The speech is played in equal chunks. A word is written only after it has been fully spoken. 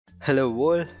Hello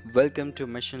world, welcome to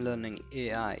Machine Learning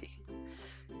AI.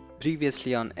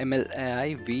 Previously on ML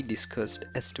AI, we discussed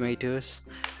estimators,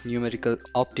 numerical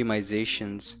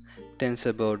optimizations,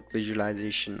 tensorboard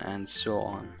visualization, and so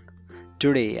on.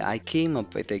 Today, I came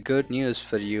up with a good news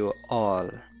for you all.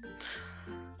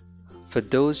 For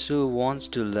those who wants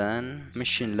to learn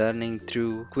machine learning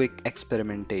through quick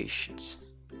experimentations.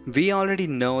 We already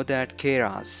know that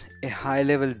Keras, a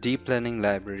high-level deep learning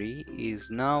library,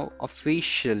 is now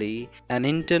officially an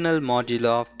internal module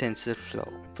of TensorFlow.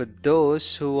 For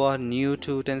those who are new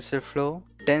to TensorFlow,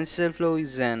 TensorFlow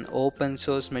is an open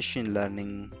source machine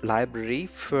learning library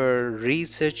for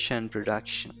research and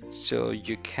production. So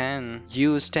you can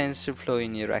use TensorFlow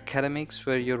in your academics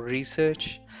for your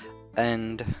research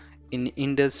and in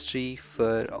industry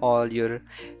for all your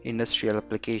industrial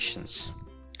applications.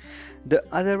 The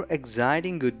other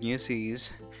exciting good news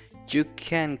is you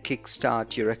can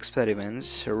kickstart your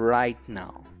experiments right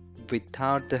now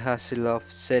without the hassle of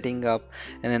setting up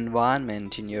an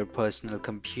environment in your personal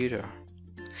computer.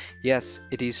 Yes,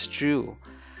 it is true.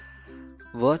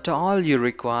 What all you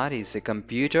require is a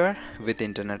computer with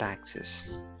internet access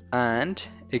and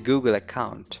a Google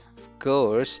account. Of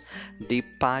course,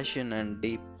 deep passion and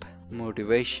deep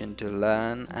motivation to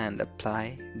learn and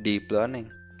apply deep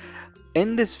learning.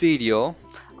 In this video,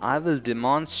 I will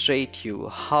demonstrate you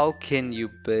how can you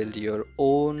build your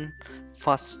own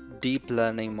first deep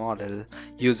learning model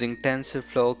using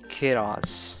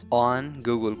Tensorflow-Keras on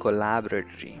Google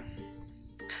Colaboratory.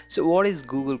 So what is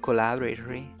Google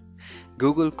Colaboratory?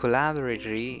 Google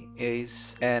Colaboratory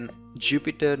is an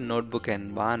Jupyter notebook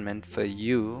environment for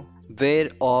you where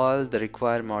all the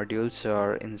required modules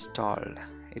are installed.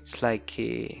 It's like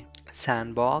a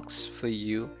sandbox for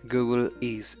you. Google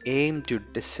is aimed to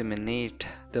disseminate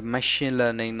the machine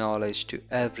learning knowledge to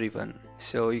everyone.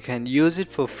 So you can use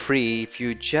it for free if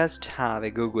you just have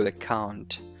a Google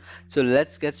account. So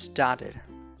let's get started.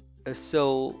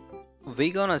 So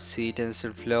we're gonna see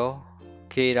TensorFlow,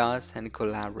 Keras and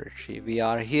Colaboratory. We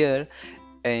are here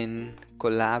in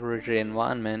Colaboratory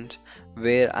environment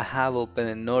where I have opened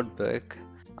a notebook.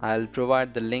 I'll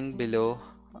provide the link below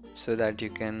so that you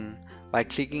can, by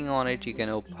clicking on it, you can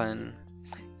open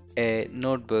a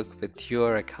notebook with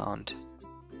your account.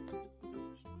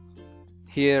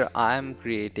 Here I am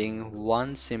creating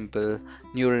one simple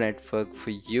neural network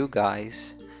for you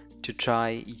guys to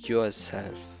try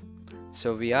yourself.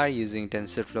 So we are using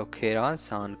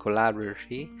Tensorflow-Keras on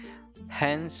Colaboratory,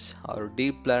 hence our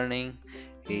deep learning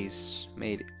is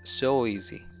made so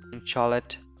easy.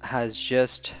 Charlotte has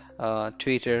just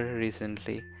tweeted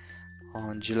recently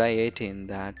on July 18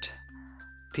 that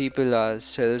people are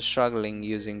still struggling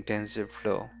using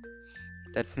TensorFlow.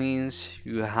 That means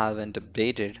you haven't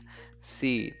updated.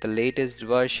 See, the latest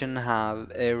version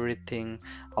have everything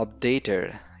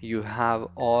updated. You have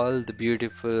all the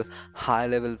beautiful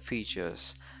high-level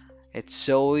features. It's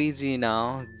so easy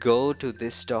now. Go to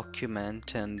this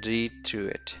document and read through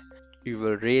it. You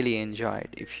will really enjoy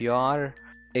it. If you are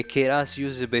a Keras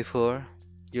user before,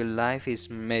 your life is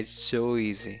made so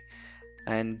easy.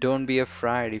 And don't be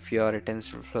afraid if you are a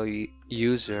TensorFlow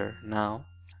user now.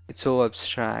 It's so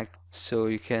abstract, so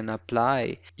you can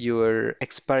apply your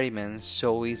experiments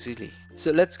so easily. So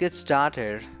let's get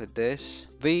started with this.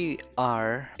 We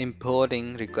are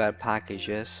importing required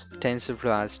packages,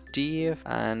 TensorFlow as TF,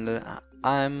 and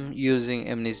I'm using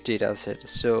MNIST dataset.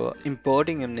 So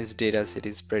importing MNIST dataset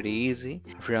is pretty easy.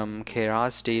 From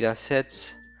Keras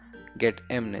datasets, get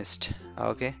MNIST.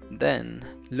 Okay, then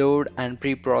load and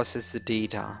pre-process the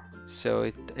data. So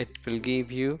it will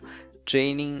give you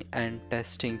training and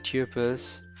testing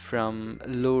tuples from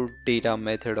load data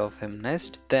method of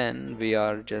MNIST. Then we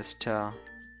are just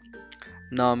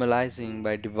normalizing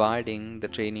by dividing the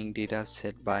training data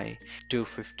set by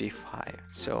 255.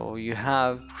 So you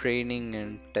have training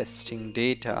and testing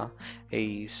data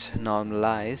is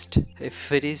normalized.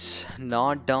 If it is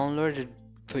not downloaded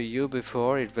for you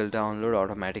before, it will download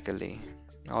automatically.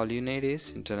 All you need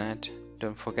is internet,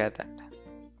 don't forget that.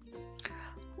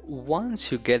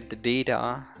 Once you get the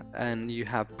data and you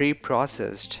have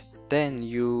pre-processed, then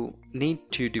you need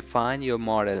to define your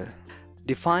model.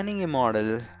 Defining a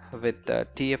model with the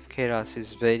TF-Keras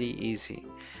is very easy.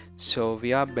 So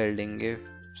we are building a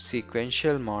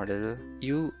sequential model.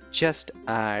 You just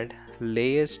add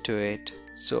layers to it,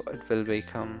 so it will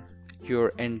become your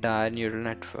entire neural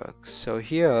network. So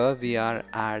here we are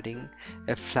adding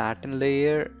a flattened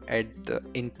layer at the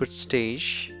input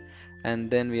stage,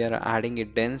 and then we are adding a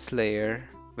dense layer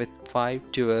with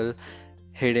 512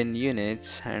 hidden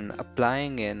units and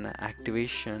applying an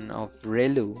activation of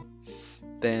ReLU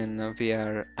Then we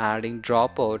are adding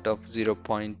dropout of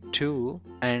 0.2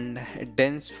 and a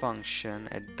dense function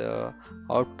at the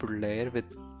output layer with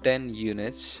 10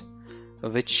 units,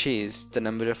 which is the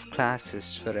number of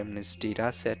classes for MNIST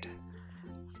dataset.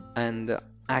 And the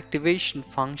activation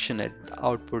function at the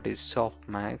output is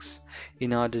softmax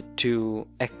in order to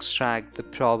extract the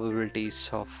probabilities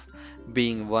of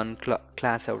being one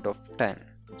class out of 10.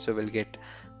 So we'll get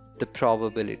the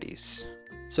probabilities.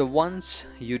 So once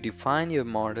you define your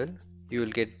model, you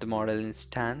will get the model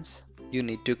instance. You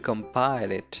need to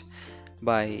compile it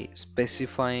by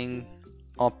specifying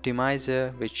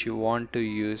optimizer which you want to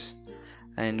use,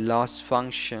 and loss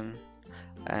function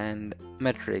and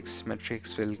metrics.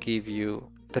 Metrics will give you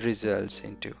the results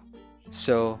into.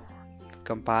 So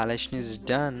compilation is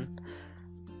done,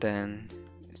 then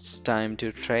it's time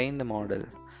to train the model.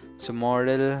 So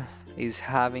model is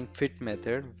having fit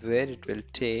method where it will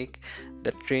take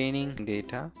the training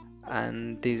data,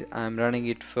 and this I'm running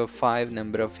it for 5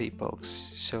 number of epochs.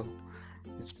 So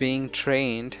it's being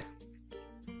trained.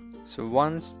 So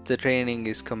once the training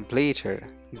is completed,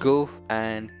 go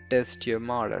and test your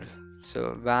model.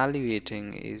 So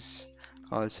evaluating is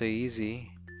also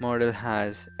easy. Model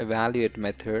has evaluate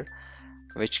method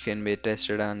which can be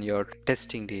tested on your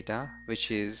testing data,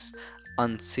 which is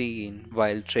unseen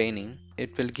while training.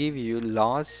 It will give you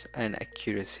loss and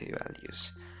accuracy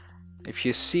values. If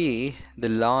you see the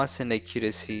loss and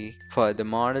accuracy for the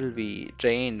model we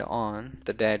trained on,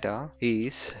 the data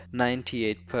is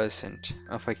 98%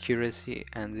 of accuracy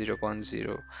and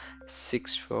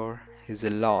 0.064 is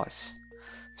a loss.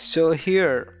 So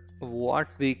here what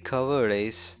we covered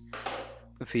is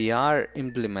we are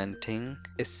implementing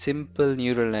a simple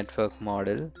neural network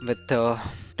model with the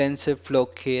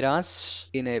Tensorflow-Keras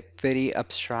in a very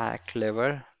abstract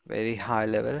level, very high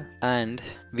level, and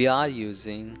we are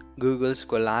using Google's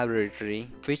Colaboratory,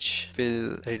 which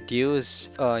will reduce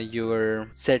your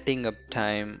setting up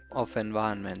time of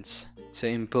environments. So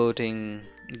importing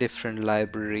different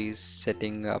libraries,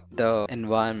 setting up the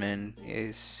environment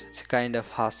it's a kind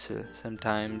of hassle.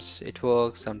 Sometimes it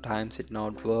works, sometimes it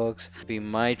not works. We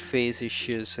might face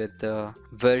issues with the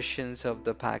versions of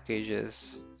the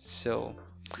packages. So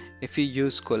if you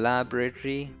use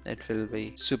Colaboratory, it will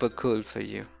be super cool for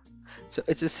you. So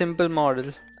it's a simple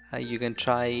model. You can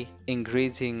try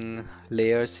increasing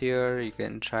layers here. You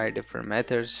can try different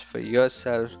methods for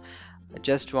yourself. I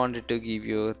just wanted to give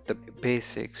you the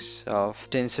basics of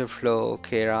TensorFlow,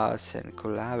 Keras, and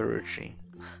Colaboratory.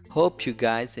 Hope you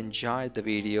guys enjoyed the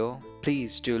video.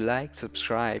 Please do like,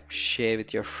 subscribe, share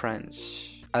with your friends.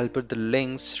 I'll put the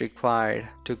links required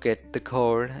to get the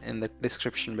code in the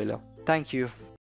description below. Thank you.